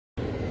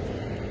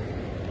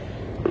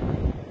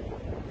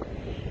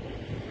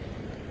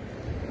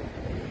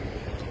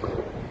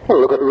Well,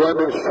 look at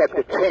Romans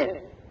chapter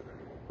 10.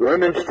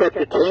 Romans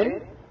chapter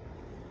 10.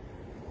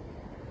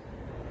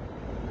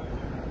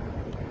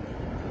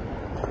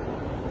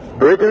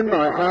 Brethren,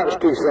 my heart's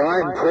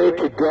desire and prayer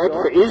to God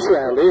for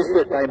Israel is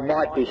that they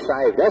might be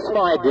saved. That's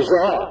my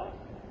desire,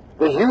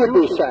 that you would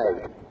be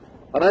saved.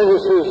 I know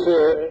this is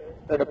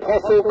an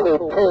apostle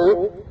called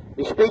Paul.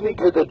 He's speaking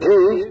to the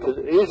Jews, to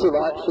the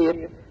Israelites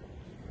here,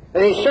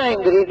 and he's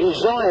saying that he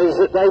desires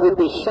that they would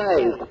be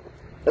saved.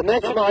 And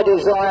that's my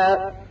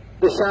desire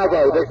this hour,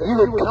 that you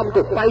would come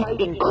to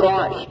faith in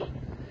Christ,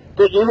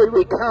 that you would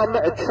become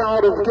a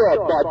child of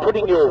God by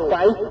putting your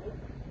faith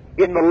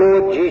in the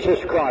Lord Jesus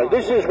Christ.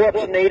 This is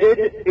what's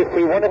needed if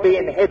we want to be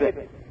in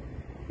heaven.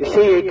 You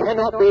see, you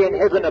cannot be in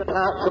heaven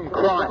apart from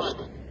Christ.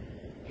 Do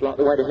you like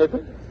the way to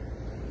heaven?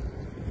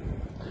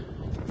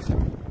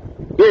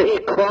 Yes,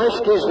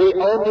 Christ is the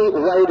only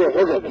way to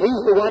heaven.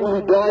 He's the one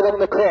who died on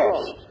the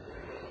cross.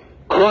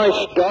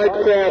 Christ died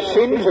for our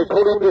sins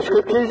according to the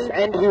Scriptures,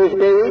 and he was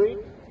buried.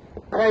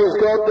 Praise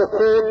God, the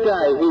third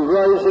day he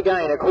rose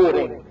again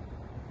according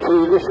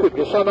to the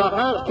Scriptures. So my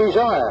heart's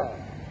desire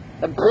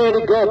and prayer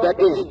to God that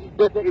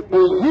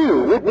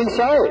you would be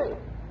saved.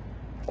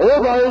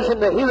 All those in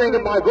the hearing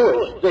of my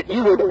voice, that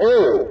you would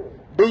all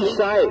be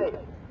saved.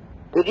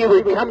 That you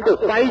would come to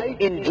faith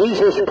in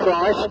Jesus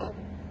Christ,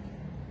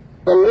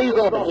 believe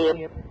on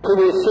him to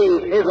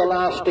receive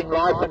everlasting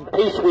life and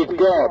peace with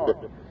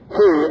God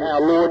through our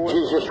Lord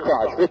Jesus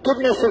Christ.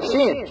 Forgiveness of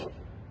sins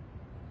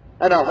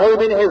and a home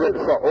in heaven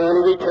for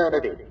all of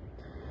eternity.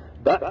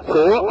 But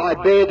for I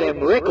bear them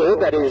record,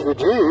 that is the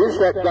Jews,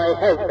 that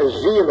they have a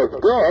zeal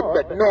of God,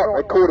 but not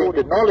according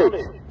to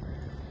knowledge.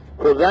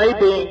 For they,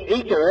 being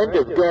ignorant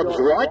of God's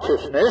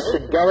righteousness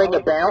and going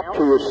about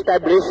to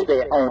establish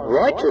their own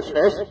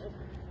righteousness,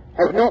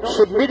 have not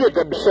submitted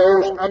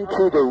themselves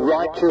unto the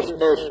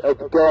righteousness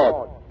of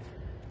God.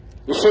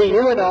 You see,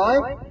 you and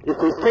I, if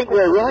we think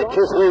we're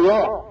righteous, we're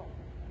wrong.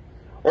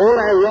 All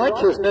our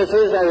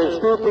righteousnesses are as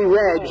filthy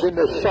rags in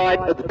the sight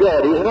of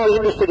God. He's not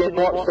interested in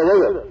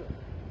whatsoever.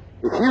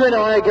 If you and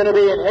I are going to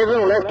be in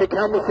heaven, we'll have to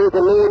come through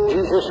the Lord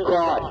Jesus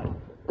Christ,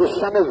 the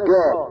Son of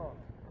God.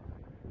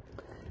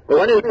 The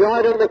one who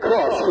died on the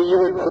cross for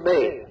you and for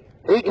me.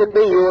 He can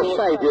be your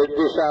Saviour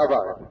this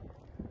hour.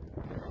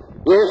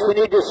 Yes,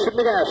 we need to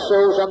submit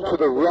ourselves unto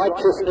the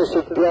righteousness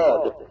of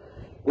God.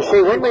 You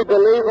see, when we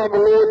believe on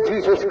the Lord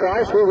Jesus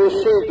Christ, we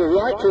receive the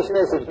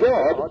righteousness of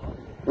God,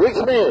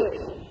 which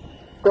means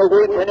that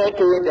we can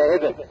enter into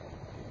heaven.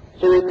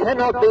 So we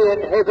cannot be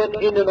in heaven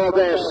in and of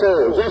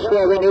ourselves. That's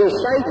why we need a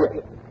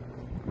Saviour.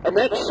 And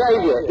that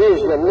Saviour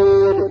is the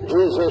Lord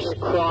Jesus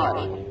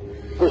Christ,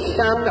 the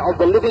Son of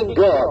the living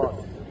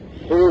God,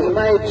 who has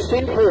made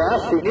sin for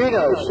us, who knew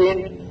no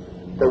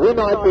sin, that we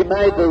might be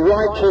made the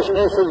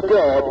righteousness of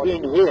God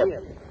in him.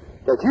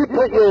 That if you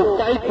put your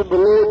faith in the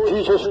Lord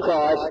Jesus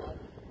Christ,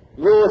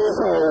 your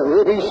soul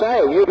will be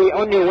saved. You'll be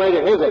on your way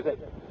to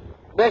heaven.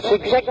 That's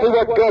exactly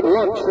what God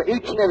wants for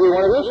each and every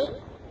one of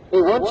us. He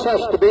wants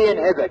us to be in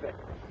heaven.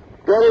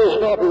 God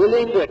is not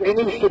willing that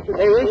any should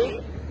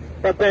perish,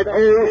 but that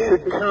all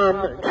should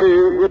come to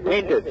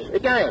repentance.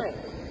 Again,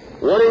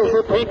 what is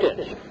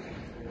repentance?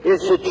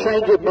 It's a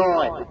change of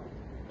mind.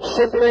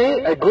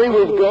 Simply agree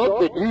with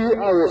God that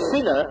you are a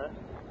sinner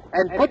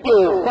and put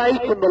your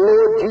faith in the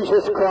Lord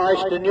Jesus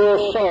Christ and your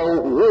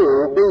soul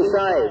will be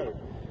saved.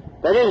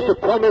 That is the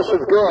promise of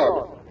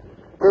God.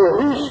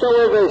 For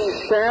whosoever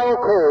shall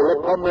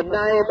call upon the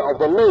name of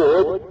the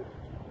Lord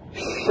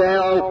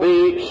shall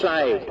be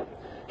saved.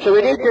 So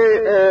we need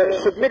to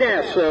submit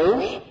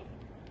ourselves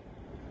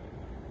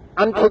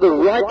unto the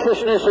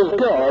righteousness of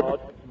God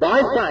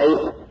by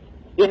faith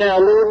in our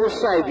Lord and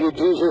Saviour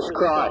Jesus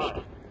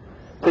Christ.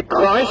 For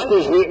Christ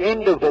is the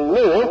end of the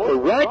law for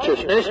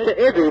righteousness to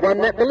everyone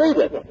that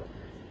believeth.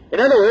 In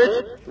other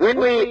words, when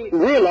we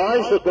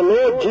realise that the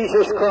Lord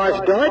Jesus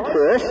Christ died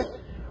for us,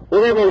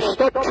 well then we'll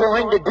stop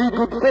trying to do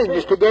good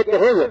things to get to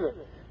heaven.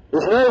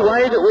 There's no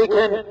way that we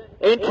can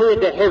enter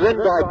into heaven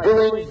by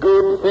doing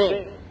good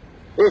things.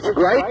 It's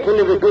great to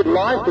live a good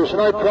life, there's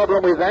no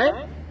problem with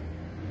that.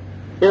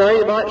 You know,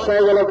 you might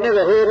say, well, I've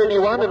never hurt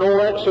anyone and all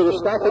that sort of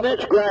stuff, and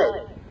that's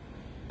great.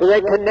 But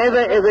that can never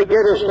ever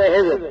get us to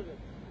heaven.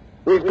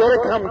 We've got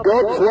to come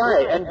God's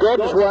way, and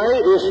God's way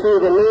is through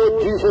the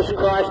Lord Jesus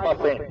Christ, my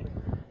friend.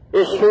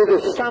 It's through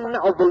the Son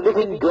of the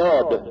living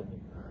God,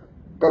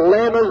 the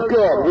Lamb of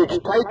God, which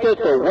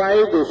taketh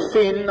away the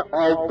sin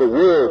of the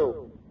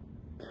world.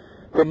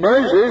 For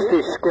Moses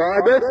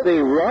describeth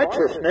the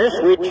righteousness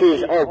which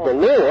is of the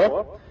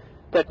law,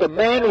 that the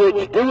man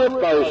which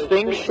doeth those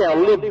things shall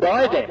live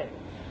by them.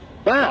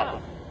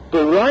 But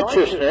the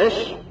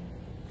righteousness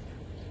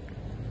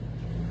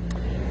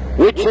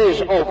which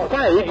is of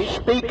faith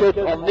speaketh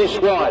on this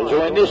wise,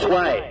 or in this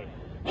way.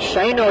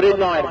 Say not in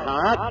thine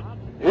heart,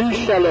 who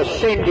shall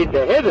ascend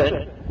into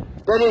heaven,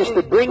 that is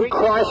to bring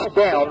Christ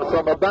down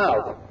from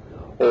above.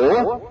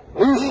 Or,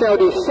 who shall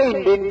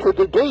descend into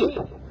the deep,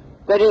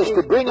 that is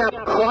to bring up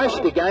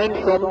Christ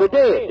again from the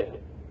dead.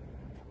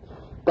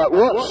 But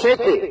what saith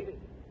he?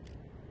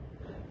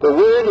 The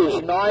word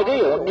is nigh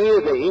thee, or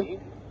near thee,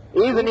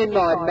 even in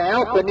thy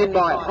mouth and in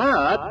thy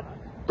heart,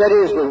 that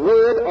is the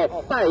word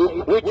of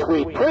faith which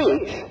we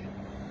preach,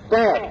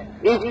 that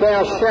if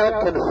thou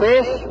shalt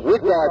confess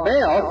with thy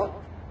mouth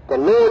the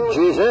Lord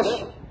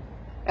Jesus,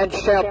 and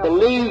shalt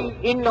believe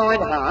in thine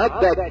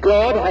heart that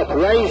God hath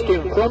raised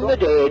him from the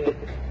dead,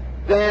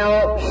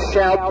 thou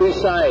shalt be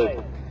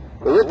saved.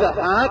 For with the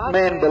heart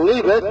man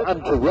believeth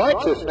unto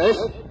righteousness,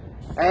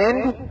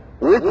 and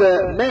with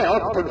the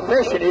mouth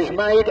confession is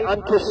made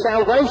unto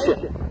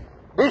salvation.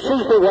 This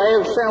is the way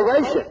of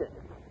salvation,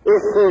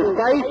 is through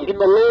faith in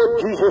the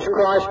Lord Jesus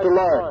Christ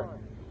alone.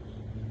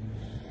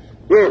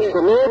 Yes,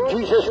 the Lord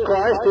Jesus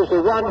Christ is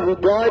the one who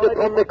died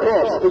upon the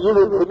cross for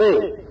you and for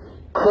me.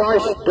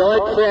 Christ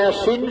died for our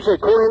sins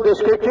according to the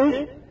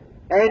Scriptures,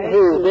 and he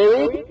was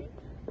buried.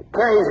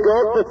 Praise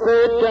God, the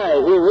third day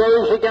he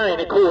rose again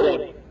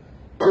according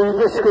to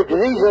the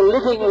Scriptures. He's a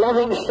living,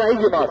 loving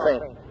Saviour, my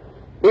friend.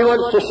 He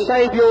wants to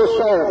save your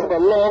soul from a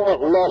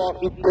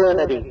long-lost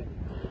eternity.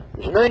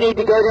 There's no need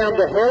to go down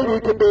to hell.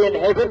 You can be in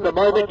heaven the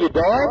moment you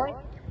die,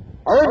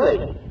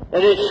 only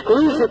and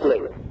exclusively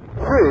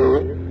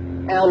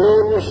through our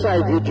Lord and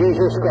Saviour,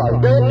 Jesus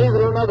Christ. Don't leave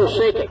it another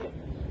second.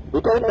 We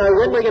don't know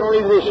when we're going to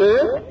leave this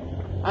earth.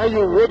 Are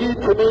you ready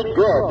to meet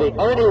God? The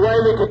only way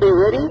we can be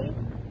ready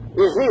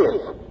is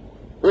if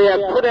we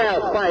have put our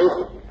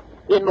faith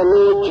in the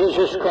Lord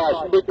Jesus Christ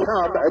and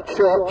become a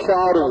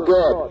child of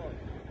God.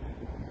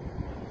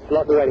 Would you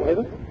like the way to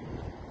heaven?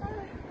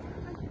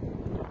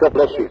 God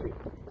bless you.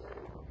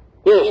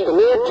 Yes, the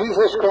Lord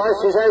Jesus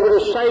Christ is able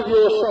to save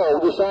your soul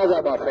this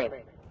hour, my friend.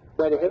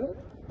 Way to heaven?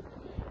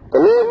 The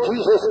Lord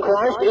Jesus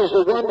Christ is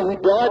the one who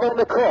died on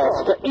the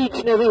cross for each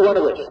and every one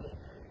of us.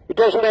 It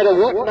doesn't matter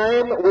what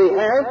name we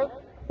have,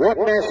 what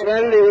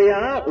nationality we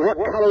are, what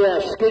colour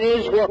our skin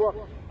is, what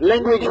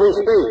language we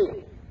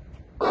speak.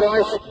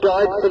 Christ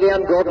died for the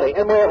ungodly,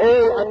 and we're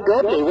all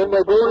ungodly when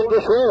we're born in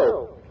this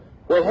world.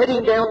 We're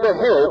heading down to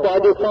hell by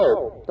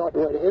default. Not the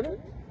way to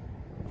heaven.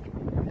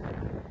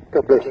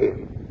 God bless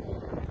you.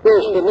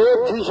 Yes, the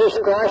Lord Jesus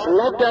Christ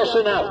loved us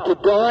enough to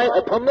die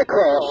upon the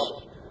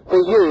cross for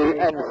you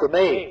and for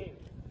me.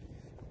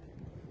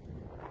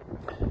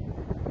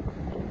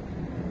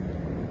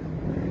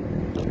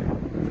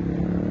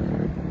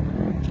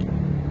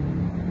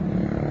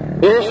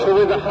 Yes, for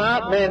with the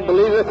heart man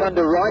believeth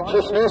unto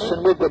righteousness,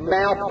 and with the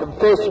mouth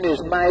confession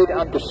is made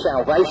unto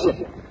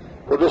salvation.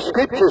 For the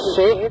Scriptures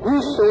say,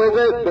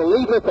 whosoever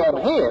believeth on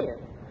him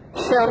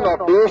shall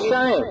not be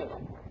ashamed.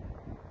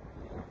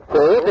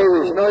 For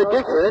there is no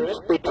difference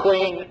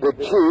between the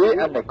Jew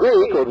and the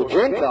Greek, or the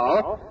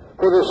Gentile,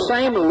 for the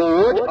same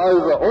Lord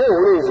over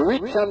all is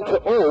rich unto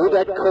all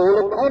that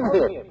call upon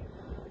him.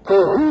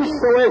 For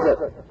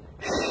whosoever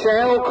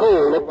shall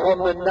call upon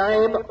the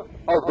name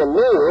of the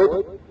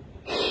Lord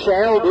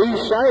shall be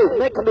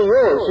saved. That can be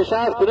yours this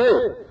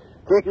afternoon.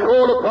 If you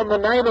call upon the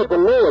name of the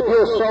Lord,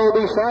 your soul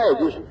will be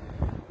saved.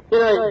 You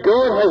know,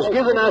 God has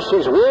given us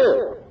his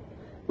word.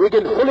 We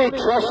can fully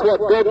trust what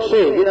God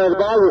says. You know, the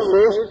Bible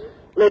says,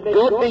 let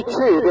God be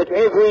true, but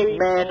every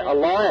man a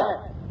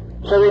liar.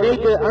 So we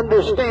need to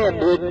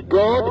understand that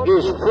God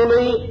is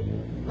fully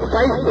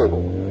faithful.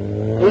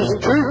 He's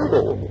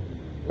truthful.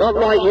 Not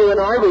like you and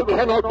I, we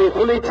cannot be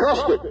fully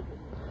trusted.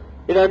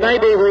 You know,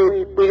 maybe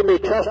we can be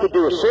trusted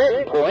to a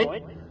certain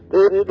point,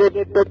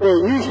 but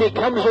there usually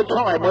comes a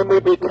time when we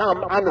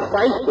become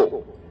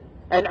unfaithful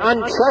and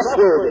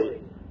untrustworthy.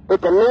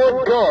 But the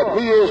Lord God,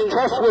 he is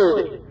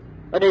trustworthy,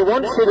 and he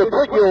wants you to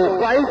put your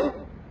faith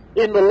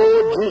in the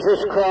Lord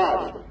Jesus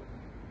Christ.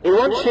 He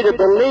wants you to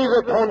believe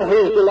upon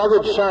his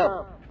beloved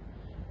Son.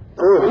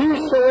 For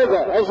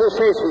whosoever, as it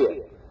says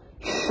here,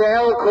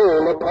 shall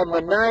call upon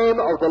the name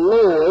of the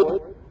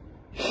Lord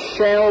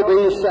shall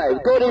be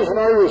saved. God is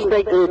no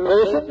respecter of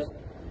persons.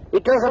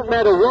 It doesn't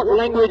matter what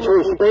language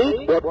we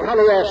speak, what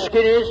colour our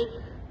skin is,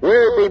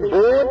 where we've been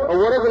born, or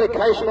whatever the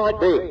case might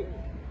be.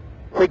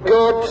 For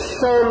God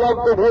so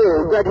loved the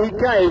world that he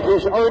gave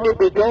his only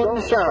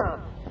begotten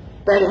Son,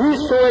 that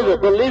whosoever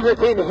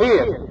believeth in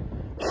him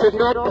should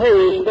not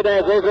perish but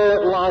have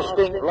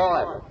everlasting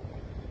life.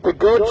 For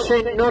God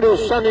sent not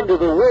his Son into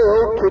the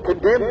world to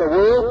condemn the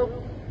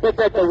world, but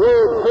that the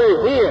world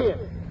through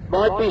him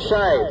might be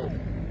saved.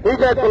 He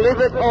that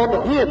believeth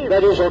on him,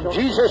 that is on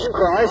Jesus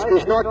Christ,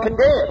 is not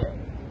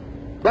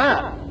condemned.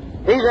 But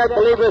he that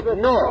believeth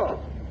not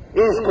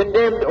is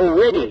condemned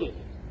already,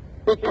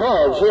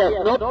 because he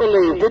hath not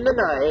believed in the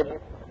name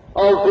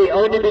of the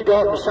only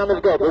begotten Son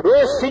of God. The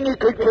worst sin you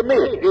could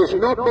commit is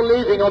not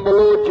believing on the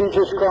Lord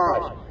Jesus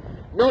Christ,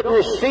 not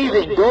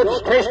receiving God's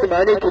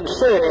testimony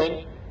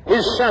concerning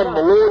his Son,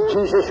 the Lord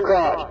Jesus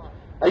Christ.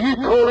 Are you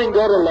calling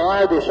God a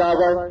liar this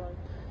hour?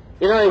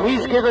 You know,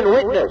 he's given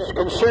witness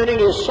concerning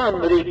his Son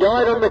that he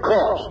died on the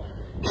cross,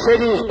 shed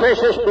his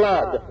precious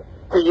blood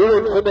for you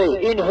and for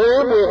me, in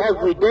whom we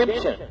have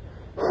redemption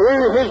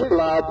through his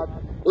blood,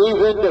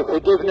 even the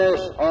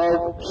forgiveness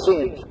of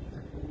sins.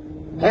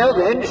 How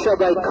then shall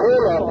they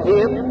call on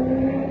him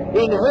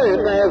in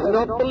whom they have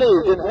not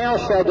believed? And how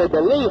shall they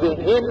believe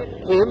in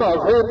him of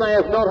whom they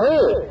have not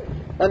heard?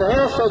 And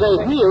how shall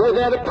they hear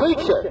without a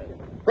preacher?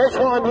 That's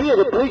why I'm here,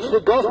 to preach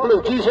the gospel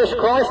of Jesus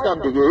Christ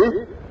unto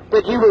you,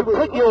 that you would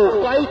put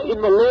your faith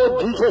in the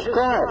Lord Jesus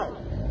Christ.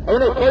 I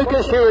want to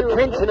focus your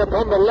attention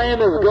upon the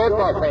Lamb of God,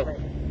 my friend.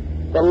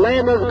 The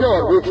Lamb of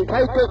God, which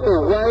taketh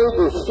away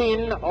the sin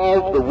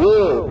of the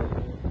world.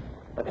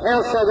 And how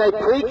shall they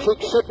preach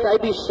except they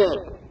be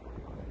sent?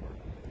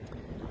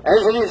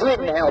 As it is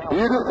written, how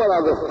beautiful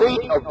are the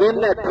feet of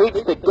them that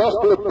preach the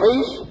gospel of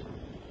peace,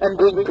 and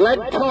bring glad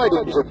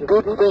tidings of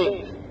good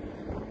things.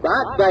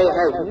 But they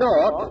have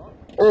not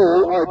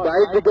all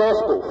obeyed the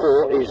gospel.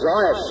 For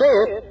Isaiah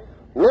saith,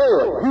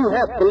 Lord, who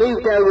hath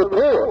believed our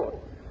report?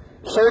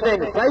 So then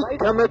faith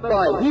cometh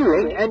by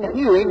hearing, and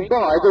hearing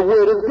by the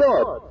word of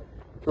God.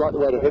 Do you like the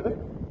way to heaven?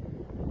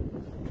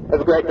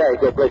 Have a great day.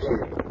 God bless you.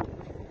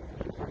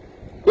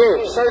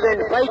 Yes, so then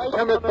faith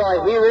cometh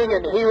by hearing,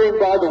 and hearing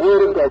by the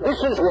word of God.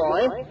 This is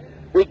why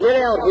we get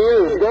out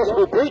here as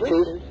gospel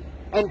preachers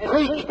and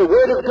preach the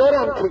word of God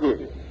unto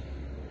you.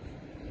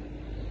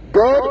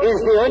 God is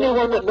the only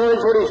one that knows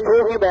what he's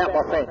talking about,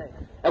 my friend.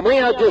 And we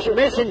are just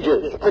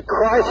messengers for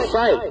Christ's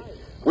sake.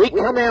 We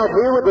come out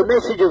here with the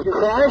message of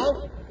Christ,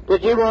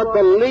 that you might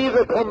believe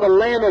upon the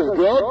Lamb of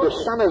God, the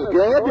Son of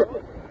God,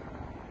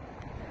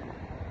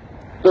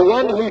 the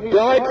one who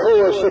died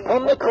for us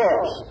upon the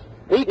cross.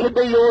 He could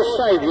be your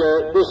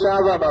Saviour this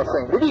hour, my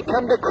friend. Will you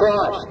come to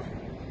Christ?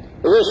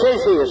 As it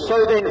says here,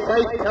 so then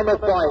faith cometh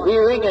by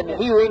hearing, and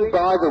hearing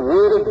by the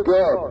word of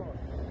God.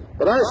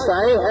 But I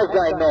say, have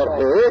they not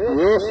heard?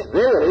 Yes,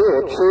 verily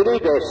or truly,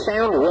 their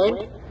sound went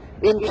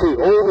into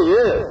all the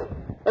earth,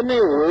 and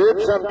their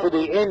words unto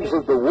the ends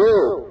of the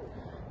world.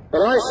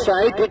 But I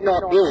say, did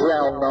not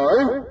Israel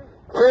know?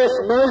 First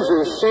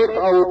Moses said,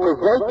 I will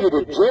provoke you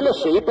to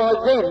jealousy by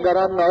them that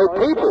are no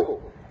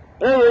people.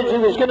 In other words, he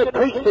was going to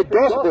preach the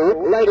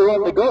gospel. Later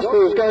on, the gospel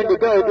was going to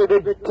go to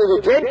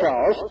the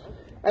Gentiles,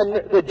 and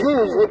the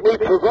Jews would be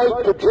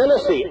provoked to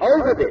jealousy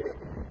over this,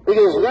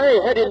 because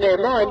they had in their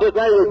mind that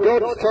they were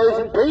God's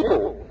chosen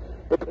people.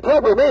 But the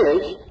problem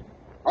is,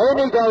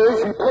 only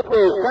those who put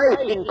their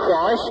faith in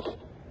Christ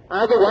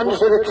are the ones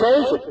that are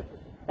chosen.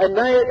 And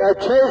they are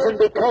chosen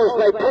because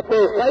they put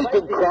their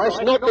faith in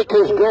Christ, not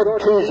because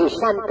God chooses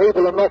some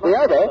people and not the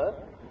other.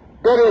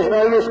 God has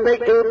no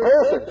respect to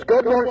persons.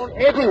 God wants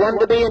everyone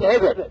to be in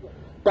heaven.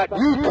 But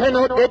you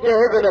cannot get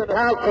to heaven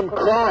apart from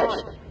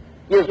Christ.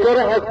 You've got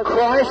to have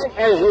Christ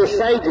as your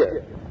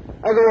Saviour.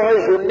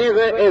 Otherwise you'll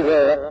never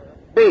ever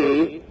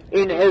be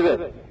in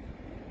heaven.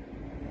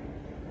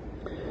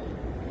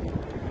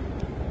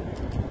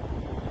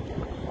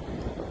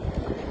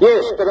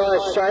 Yes, but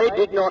I say,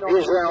 did not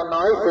Israel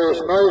know?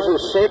 First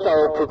Moses said, I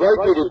will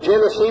provoke you to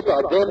jealousy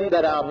by them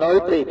that are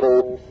no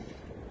people,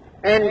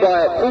 and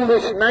by a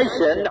foolish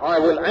nation I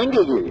will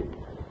anger you.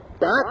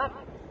 But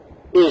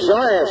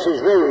Isaiah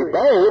is very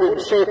bold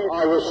and said,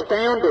 I was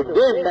found of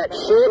them that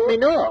sought me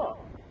not.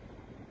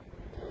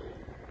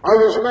 I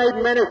was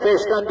made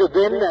manifest unto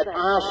them that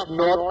asked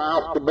not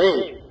after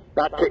me.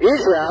 But to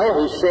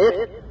Israel he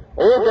said,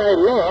 all day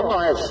long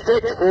I have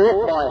stretched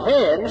forth my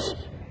hands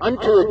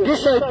unto a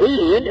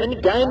disobedient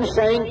and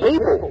gainsaying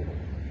people.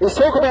 He's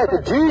talking about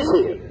the Jews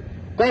here.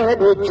 They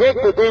had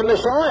rejected their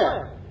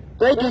Messiah.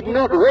 They did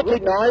not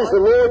recognize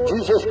the Lord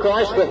Jesus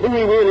Christ for who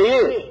he really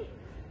is.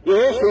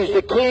 Yes, he's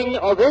the King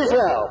of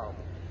Israel.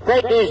 In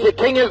fact, he's the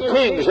King of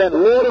kings and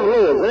Lord of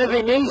lords. And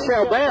every knee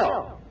shall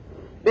bow,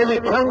 every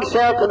tongue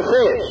shall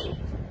confess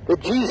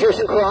that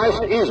Jesus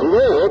Christ is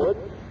Lord,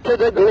 to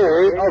the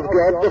glory of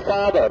God the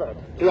Father.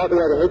 Do you like the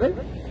way to heaven?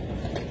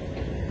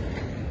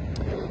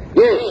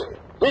 Yes.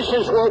 This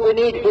is what we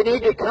need. We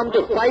need to come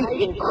to faith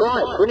in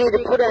Christ. We need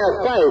to put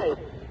our faith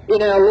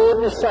in our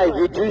Lord and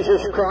Saviour,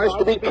 Jesus Christ,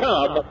 to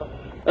become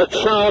a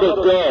child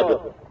of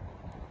God.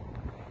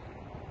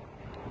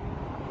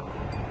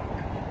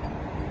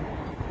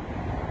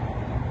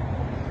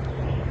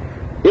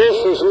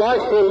 Yes, as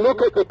life will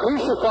look at the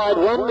crucified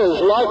one, there's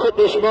life at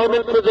this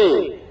moment for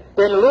thee.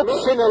 Then look,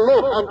 sinner,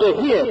 look unto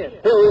him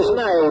who is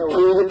nailed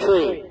to the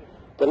tree.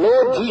 The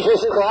Lord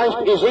Jesus Christ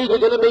is either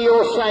going to be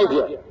your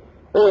Saviour,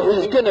 or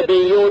he's going to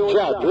be your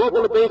judge. What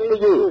will it be for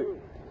you?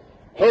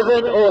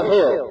 Heaven or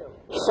hell?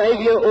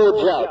 Saviour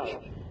or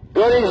judge?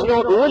 God is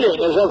not willing,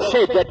 as I've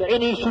said, that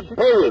any should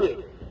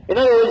perish. In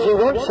other words, he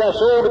wants us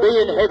all to be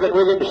in heaven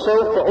with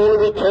himself for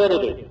all of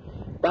eternity.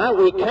 But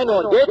we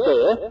cannot get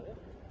there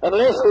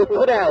unless we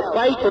put our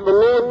faith in the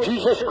Lord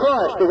Jesus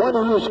Christ, the one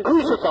who was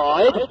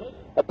crucified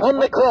upon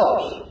the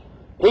cross.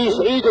 He's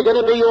either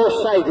going to be your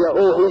Saviour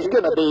or he's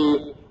going to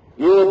be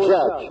your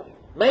judge.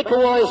 Make a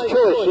wise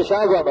choice this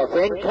hour, my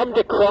friend. Come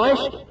to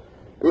Christ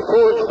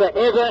before it's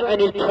forever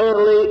and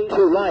eternally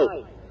too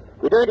late.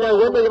 We don't know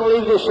when we're going to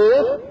leave this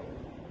earth.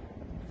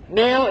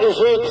 Now is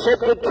the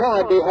accepted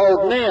time.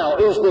 Behold, now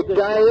is the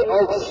day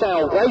of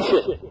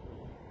salvation.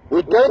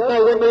 We don't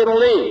know when we're going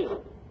to leave.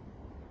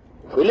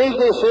 If we leave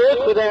this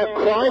earth without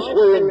Christ,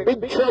 we're in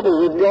big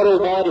trouble with God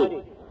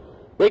Almighty.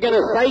 We're going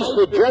to face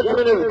the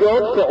judgment of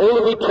God for all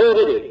of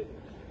eternity.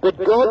 But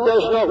God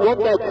does not want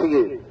that for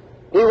you.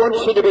 He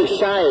wants you to be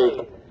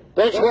saved.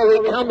 That's why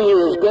we come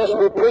here as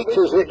gospel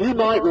preachers, that you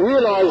might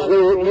realise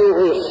that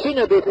you're a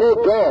sinner before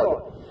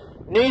God.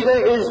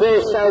 Neither is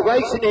there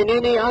salvation in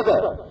any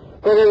other,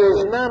 for there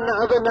is none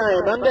other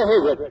name under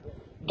heaven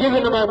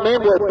given among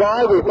men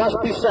whereby we must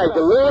be saved.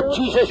 The Lord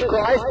Jesus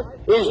Christ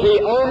is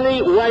the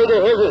only way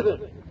to heaven.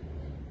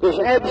 There's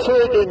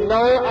absolutely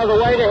no other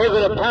way to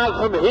heaven apart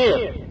from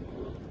Him.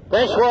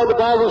 That's why the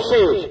Bible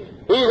says,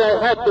 he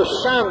that hath the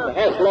Son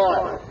hath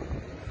life.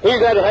 He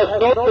that hath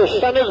not the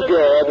Son of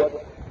God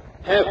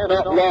hath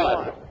not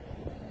life.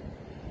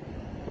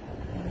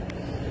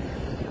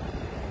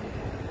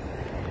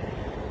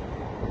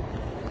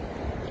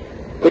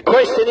 The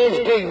question is,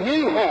 do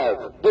you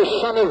have the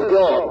Son of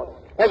God?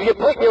 Have you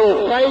put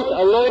your faith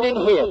alone in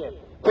Him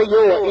for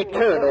your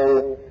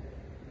eternal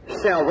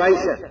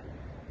salvation?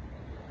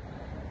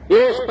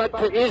 Yes, but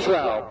to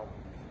Israel,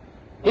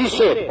 He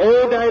said,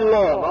 all day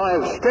long I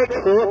have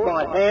stretched forth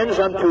my hands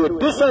unto a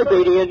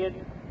disobedient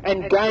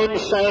and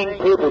gainsaying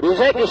people. Does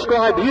that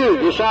describe you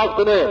this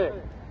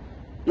afternoon?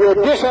 You're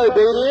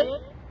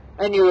disobedient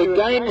and you're a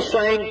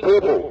gainsaying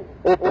people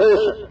or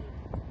person.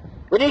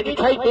 We need to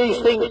take these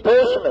things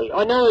personally.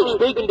 I know it's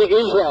speaking to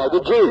Israel,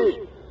 the Jews,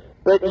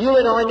 but you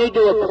and I need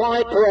to apply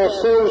it to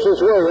ourselves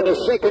as well in a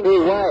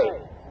secondary way.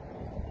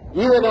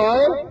 You and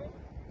I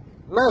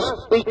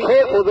must be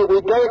careful that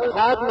we don't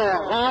harden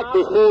our heart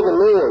before the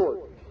Lord.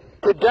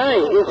 Today,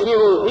 if you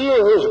will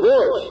hear His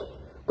voice,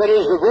 that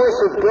is the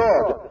voice of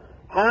God,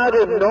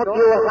 harden not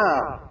your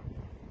heart.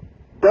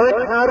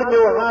 Don't harden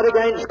your heart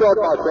against God,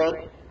 my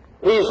friend.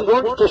 He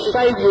wants to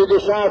save you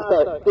this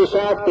after.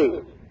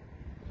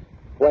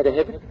 Way to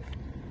heaven?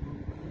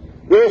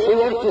 Yes, He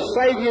wants to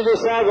save you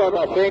this hour,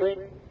 my friend.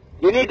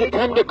 You need to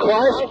come to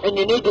Christ, and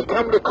you need to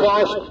come to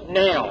Christ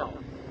now.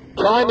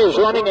 Time is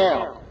running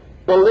out.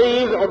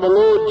 Believe on the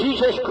Lord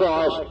Jesus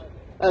Christ,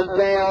 and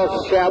thou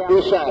shalt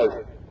be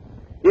saved.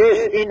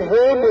 Yes, in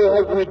whom we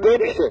have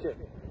redemption,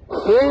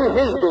 through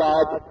His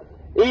blood,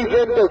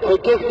 even the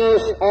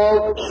forgiveness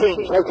of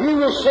sins. Have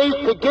you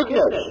received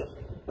forgiveness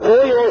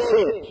for your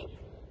sins?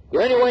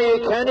 The only way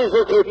you can is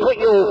if you put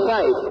your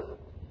faith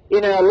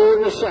in our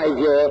Lord and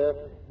Saviour,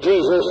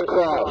 Jesus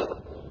Christ.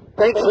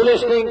 Thanks for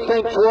listening,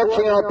 thanks for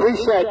watching, I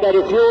appreciate that.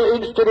 If you're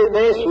interested in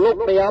this,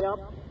 look me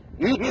up,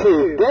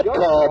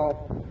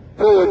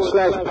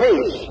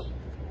 youtube.com/peace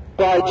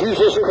by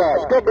Jesus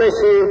Christ. God bless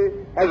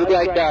you, have a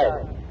great day.